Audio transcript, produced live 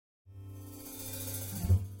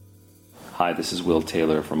Hi, this is Will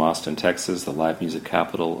Taylor from Austin, Texas, the live music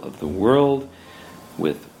capital of the world,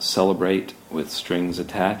 with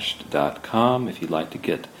CelebrateWithStringsAttached.com. If you'd like to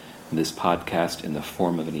get this podcast in the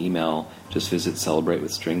form of an email, just visit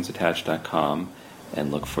CelebrateWithStringsAttached.com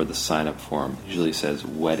and look for the sign-up form. It usually says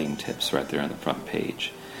wedding tips right there on the front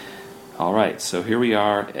page. All right, so here we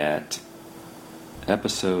are at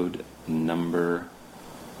episode number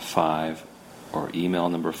 5, or email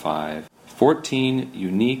number 5. 14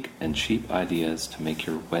 unique and cheap ideas to make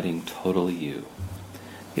your wedding totally you.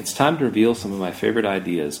 It's time to reveal some of my favorite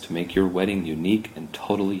ideas to make your wedding unique and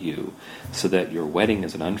totally you, so that your wedding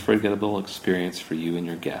is an unforgettable experience for you and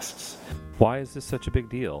your guests. Why is this such a big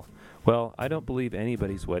deal? Well, I don't believe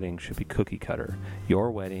anybody's wedding should be cookie cutter. Your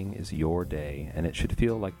wedding is your day, and it should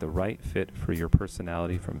feel like the right fit for your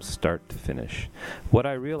personality from start to finish. What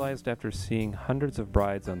I realized after seeing hundreds of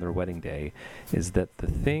brides on their wedding day is that the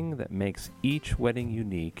thing that makes each wedding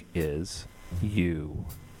unique is you.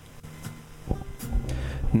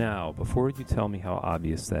 Now, before you tell me how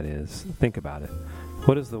obvious that is, think about it.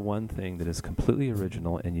 What is the one thing that is completely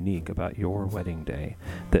original and unique about your wedding day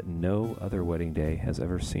that no other wedding day has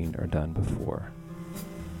ever seen or done before?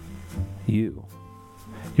 You.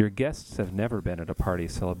 Your guests have never been at a party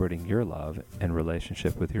celebrating your love and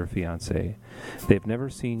relationship with your fiancé. They've never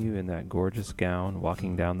seen you in that gorgeous gown,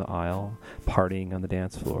 walking down the aisle, partying on the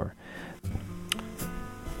dance floor.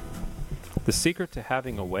 The secret to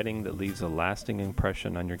having a wedding that leaves a lasting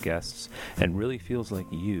impression on your guests and really feels like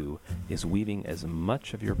you is weaving as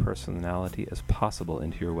much of your personality as possible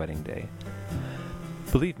into your wedding day.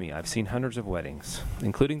 Believe me, I've seen hundreds of weddings,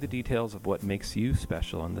 including the details of what makes you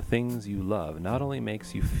special and the things you love. Not only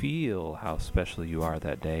makes you feel how special you are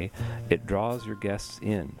that day, it draws your guests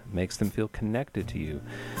in, makes them feel connected to you,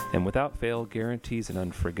 and without fail guarantees an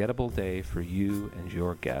unforgettable day for you and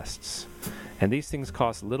your guests. And these things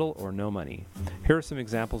cost little or no money. Here are some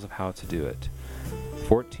examples of how to do it.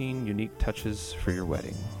 14 unique touches for your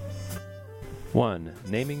wedding. 1.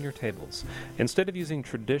 Naming your tables. Instead of using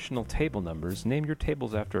traditional table numbers, name your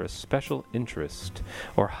tables after a special interest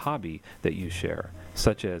or hobby that you share,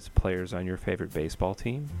 such as players on your favorite baseball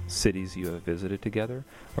team, cities you have visited together,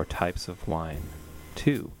 or types of wine.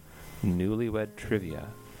 2. Newlywed trivia.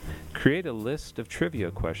 Create a list of trivia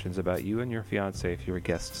questions about you and your fiancé for your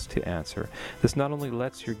guests to answer. This not only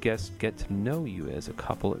lets your guests get to know you as a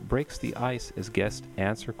couple, it breaks the ice as guests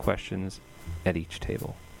answer questions at each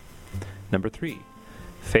table. Number 3,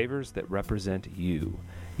 favors that represent you.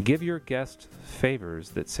 Give your guests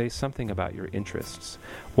favors that say something about your interests.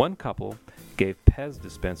 One couple gave Pez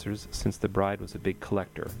dispensers since the bride was a big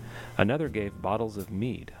collector. Another gave bottles of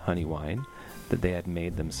mead, honey wine, that they had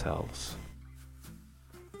made themselves.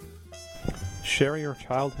 Share your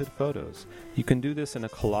childhood photos. You can do this in a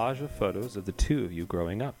collage of photos of the two of you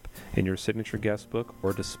growing up, in your signature guest book,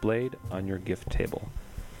 or displayed on your gift table.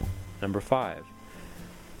 Number 5,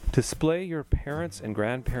 display your parents' and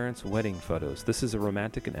grandparents' wedding photos. This is a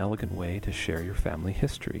romantic and elegant way to share your family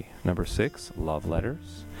history. Number 6, love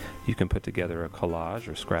letters. You can put together a collage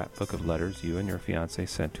or scrapbook of letters you and your fiancé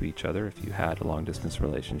sent to each other if you had a long-distance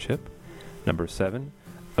relationship. Number 7,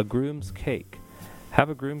 a groom's cake. Have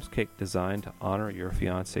a groom's cake designed to honor your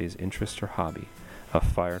fiancé's interest or hobby. A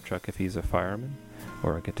fire truck if he's a fireman,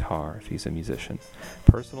 or a guitar if he's a musician.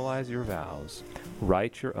 Personalize your vows.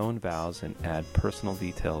 Write your own vows and add personal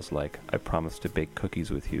details like, I promise to bake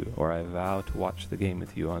cookies with you, or I vow to watch the game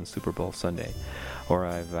with you on Super Bowl Sunday, or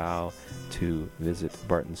I vow to visit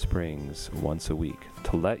Barton Springs once a week,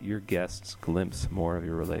 to let your guests glimpse more of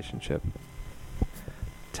your relationship.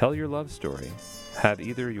 Tell your love story. Have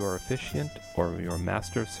either your officiant or your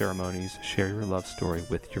master of ceremonies share your love story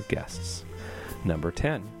with your guests. Number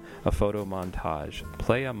 10, a photo montage.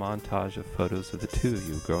 Play a montage of photos of the two of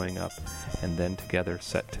you growing up and then together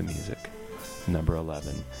set to music. Number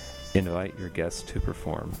 11, invite your guests to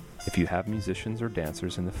perform. If you have musicians or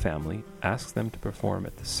dancers in the family, ask them to perform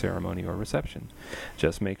at the ceremony or reception.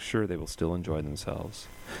 Just make sure they will still enjoy themselves.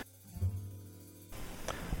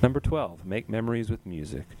 Number 12, make memories with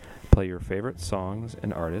music. Play your favorite songs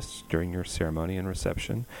and artists during your ceremony and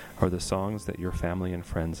reception, or the songs that your family and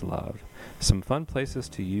friends love. Some fun places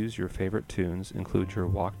to use your favorite tunes include your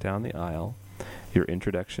walk down the aisle, your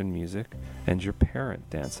introduction music, and your parent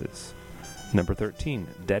dances. Number 13,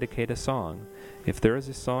 dedicate a song. If there is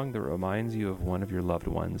a song that reminds you of one of your loved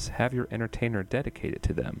ones, have your entertainer dedicate it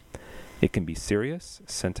to them. It can be serious,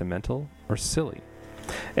 sentimental, or silly.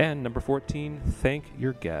 And number 14, thank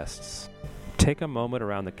your guests. Take a moment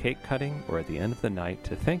around the cake cutting or at the end of the night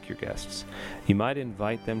to thank your guests. You might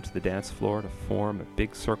invite them to the dance floor to form a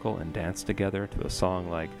big circle and dance together to a song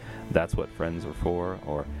like That's What Friends Are For,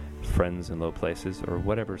 or Friends in Low Places, or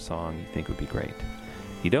whatever song you think would be great.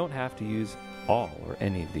 You don't have to use all or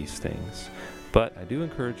any of these things, but I do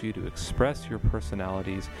encourage you to express your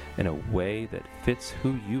personalities in a way that fits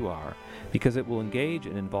who you are, because it will engage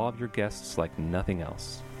and involve your guests like nothing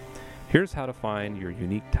else. Here's how to find your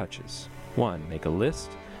unique touches. 1. Make a list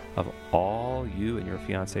of all you and your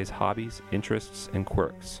fiancé's hobbies, interests, and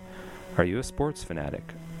quirks. Are you a sports fanatic?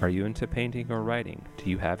 Are you into painting or writing? Do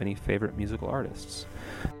you have any favorite musical artists?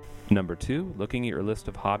 Number 2, looking at your list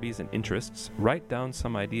of hobbies and interests, write down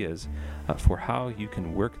some ideas for how you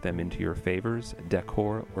can work them into your favors,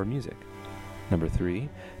 decor, or music. Number 3,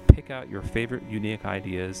 pick out your favorite unique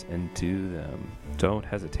ideas and do them. Don't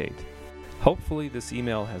hesitate. Hopefully this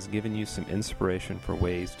email has given you some inspiration for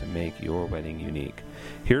ways to make your wedding unique.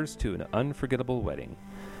 Here's to an unforgettable wedding.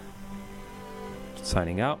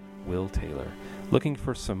 Signing out, Will Taylor. Looking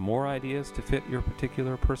for some more ideas to fit your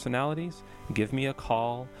particular personalities? Give me a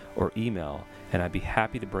call or email, and I'd be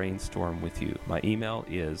happy to brainstorm with you. My email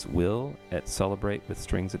is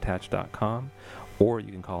will@celebratewithstringsattached.com, or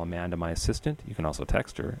you can call Amanda, my assistant. You can also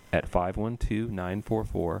text her at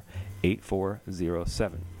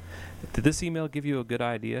 512-944-8407. Did this email give you a good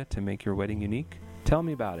idea to make your wedding unique? Tell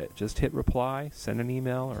me about it. Just hit reply, send an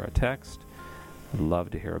email or a text. I'd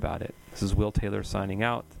love to hear about it. This is Will Taylor signing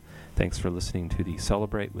out. Thanks for listening to the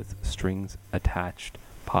Celebrate with Strings Attached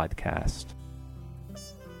podcast.